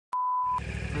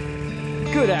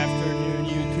Good afternoon,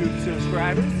 YouTube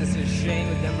subscribers. This is Shane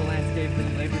with Denver Landscape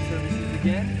and Labor Services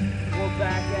again. We're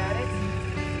back at it.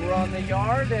 We're on the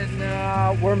yard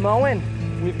and we're mowing.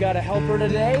 We've got a helper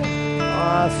today,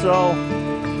 so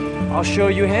I'll show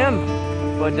you him.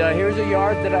 But here's a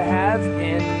yard that I have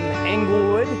in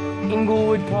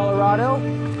Englewood, Colorado.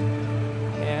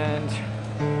 And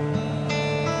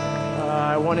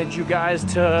I wanted you guys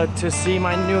to see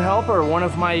my new helper, one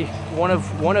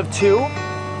of two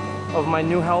of my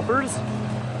new helpers.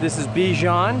 This is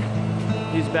Bijan.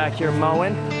 He's back here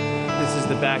mowing. This is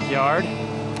the backyard.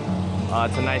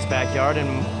 It's a nice backyard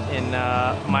in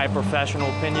my professional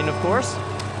opinion, of course.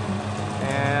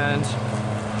 And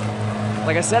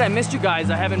like I said, I missed you guys.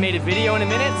 I haven't made a video in a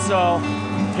minute, so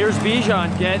here's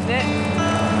Bijan getting it.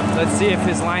 Let's see if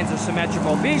his lines are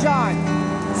symmetrical. Bijan,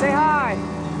 say hi.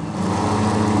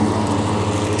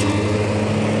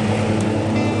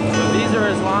 So these are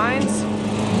his lines.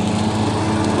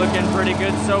 Looking pretty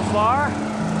good so far.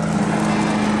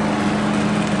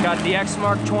 Got the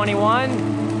Exmark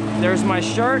 21. There's my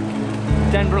shirt.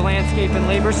 Denver Landscape and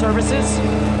Labor Services.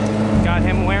 Got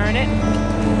him wearing it.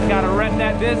 Gotta rep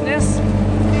that business.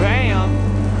 Bam.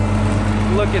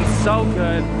 Looking so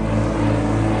good.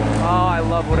 Oh, I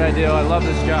love what I do. I love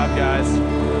this job, guys.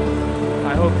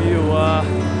 I hope you,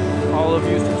 all of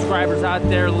you subscribers out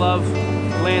there love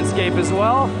landscape as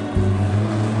well.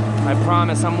 I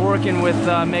promise I'm working with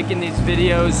making these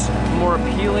videos more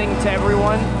appealing to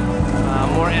everyone,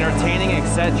 more entertaining,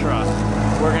 etc.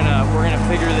 We're gonna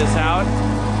figure this out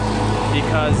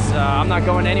because I'm not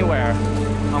going anywhere.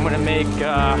 I'm gonna make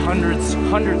hundreds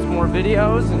more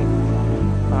videos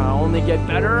and only get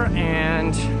better.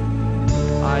 And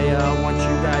I want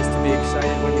you guys to be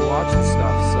excited when you watch this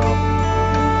stuff. So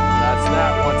that's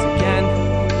that. Once again,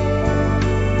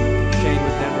 Shane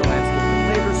with Denver Landscape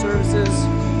and Labor Services.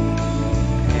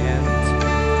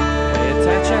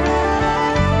 Attention.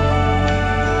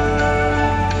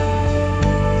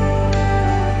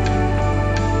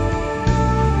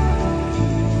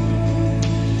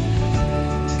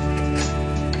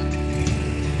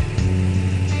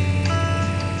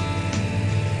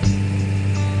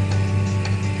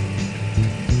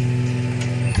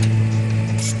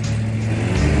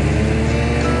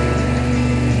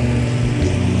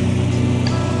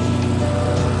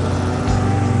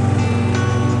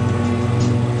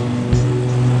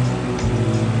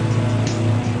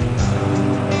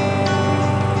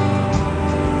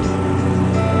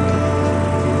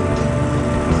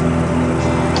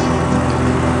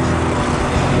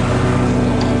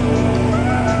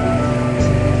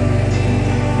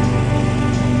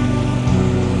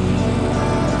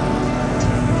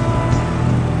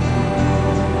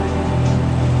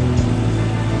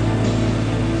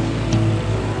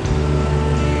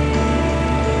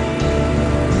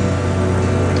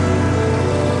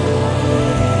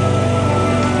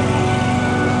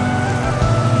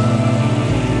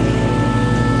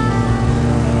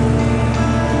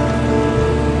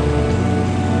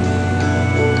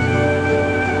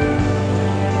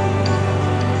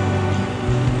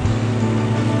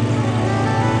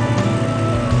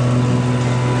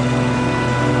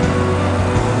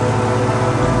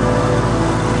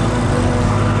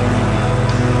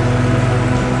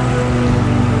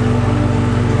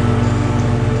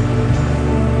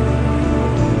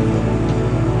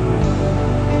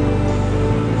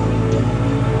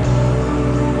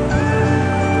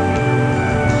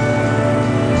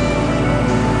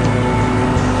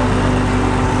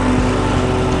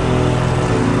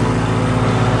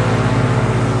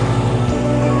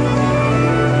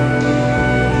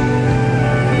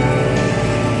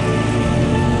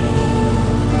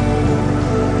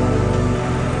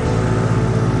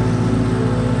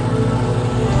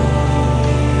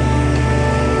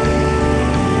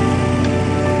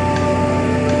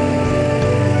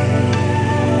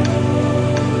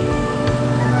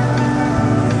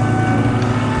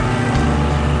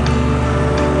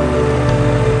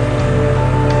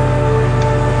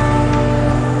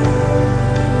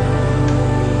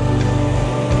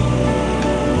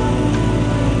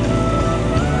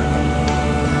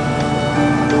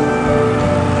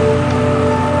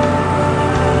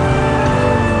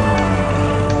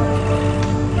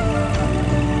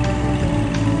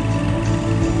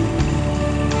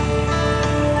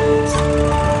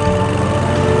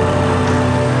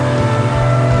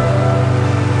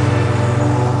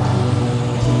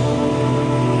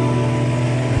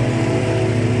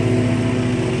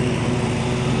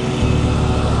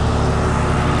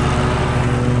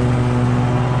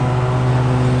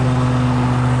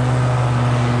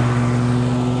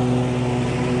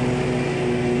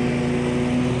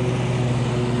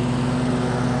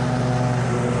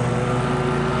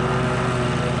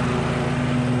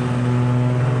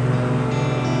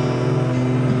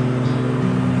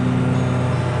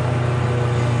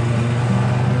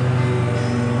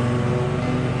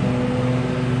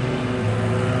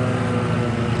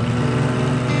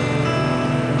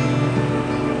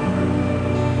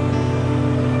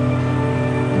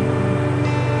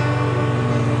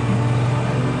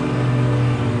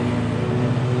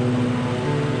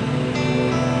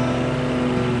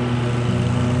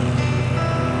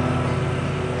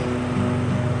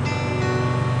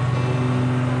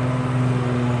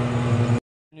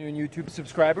 YouTube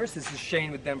subscribers. This is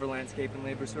Shane with Denver Landscape and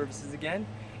Labor Services again.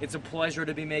 It's a pleasure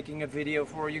to be making a video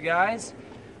for you guys.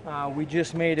 We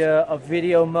just made a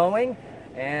video mowing,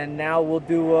 and now we'll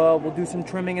do some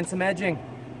trimming and some edging.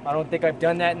 I don't think I've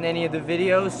done that in any of the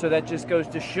videos, so that just goes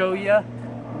to show you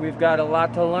we've got a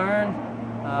lot to learn.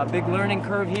 Big learning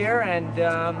curve here, and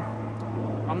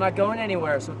I'm not going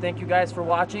anywhere. So thank you guys for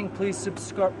watching. Please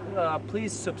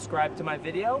subscribe to my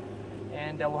video,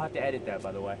 and we'll have to edit that,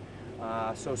 by the way.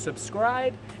 So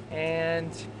subscribe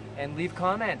and leave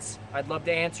comments. I'd love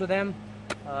to answer them.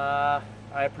 I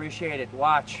appreciate it.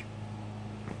 Watch.